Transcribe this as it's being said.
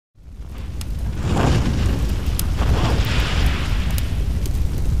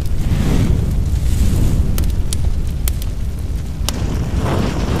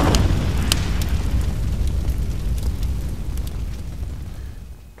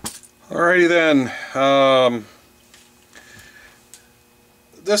Alrighty then.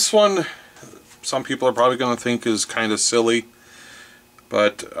 This one, some people are probably going to think is kind of silly,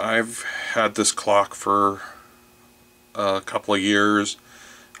 but I've had this clock for a couple of years.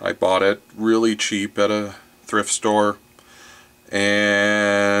 I bought it really cheap at a thrift store,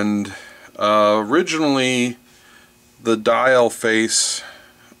 and originally the dial face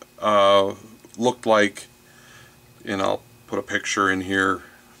looked like, and I'll put a picture in here,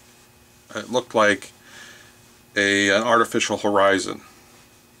 it looked like an artificial horizon.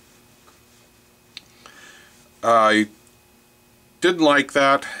 I didn't like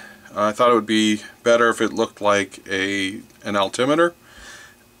that. I thought it would be better if it looked like an altimeter,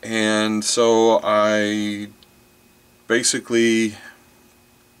 and so I basically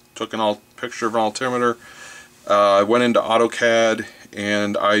took a picture of an altimeter. I went into AutoCAD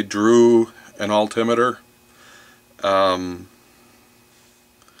and I drew an altimeter.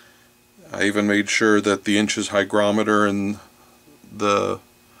 I even made sure that the inches hygrometer and the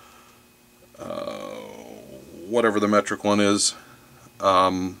whatever the metric one is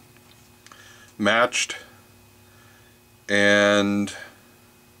matched, and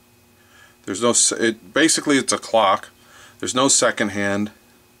there's no, basically it's a clock, there's no second hand,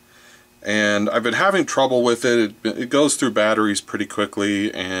 and I've been having trouble with it. It goes through batteries pretty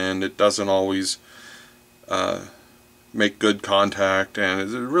quickly, and it doesn't always make good contact, and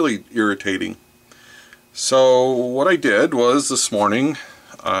it's really irritating. So what I did was, this morning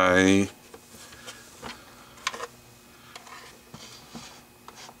I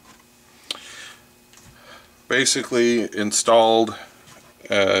basically installed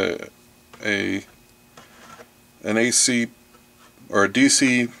an AC or a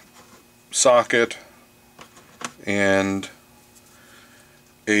DC socket and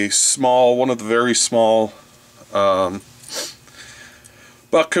a small, one of the very small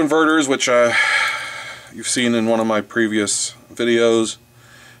buck converters, which you've seen in one of my previous videos,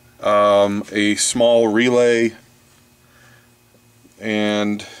 a small relay,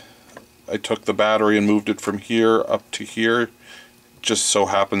 and I took the battery and moved it from here up to here. Just so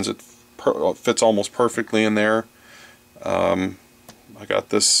happens it fits almost perfectly in there. I got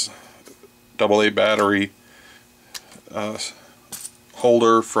this AA battery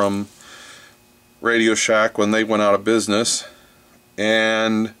holder from Radio Shack when they went out of business,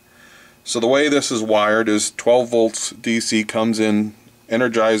 and so the way this is wired is 12 volts DC comes in,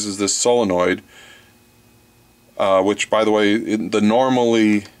 energizes this solenoid, which, by the way, the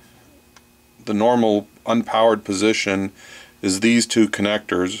normal unpowered position is these two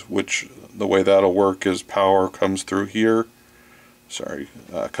connectors, which the way that'll work is power comes through here,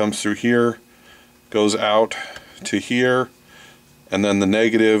 comes through here, goes out to here, and then the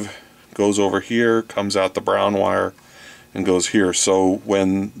negative goes over here, comes out the brown wire, and goes here. So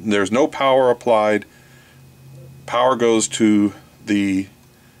when there's no power applied, power goes to the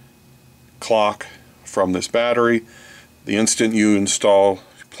clock from this battery. The instant you install,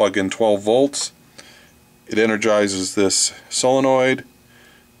 plug in 12 volts, it energizes this solenoid,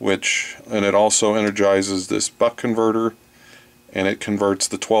 and it also energizes this buck converter, and it converts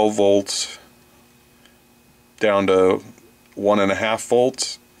the 12 volts down to 1.5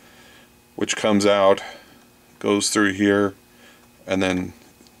 volts, which comes out, goes through here, and then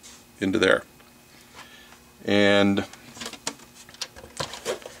into there. And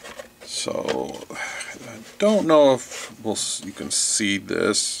so I don't know if you can see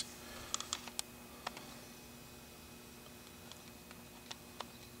this.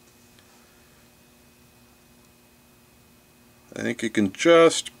 I think you can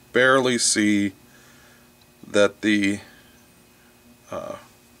just barely see that the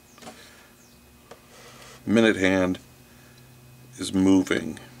minute hand is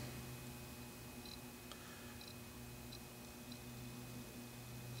moving.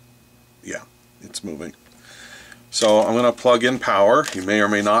 Yeah, it's moving. So I'm going to plug in power. You may or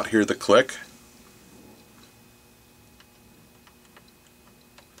may not hear the click.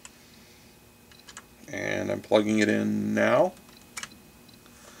 And I'm plugging it in now.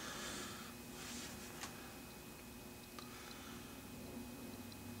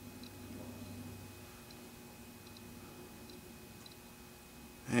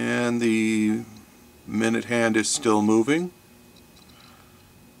 And the minute hand is still moving.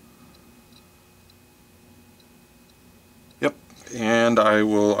 Yep, and I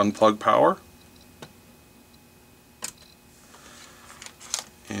will unplug power.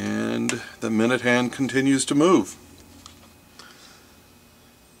 And the minute hand continues to move.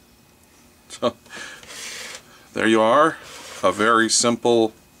 So there you are, a very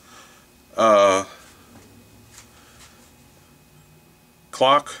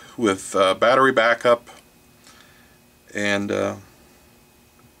clock with battery backup, and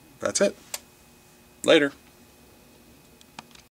that's it. Later.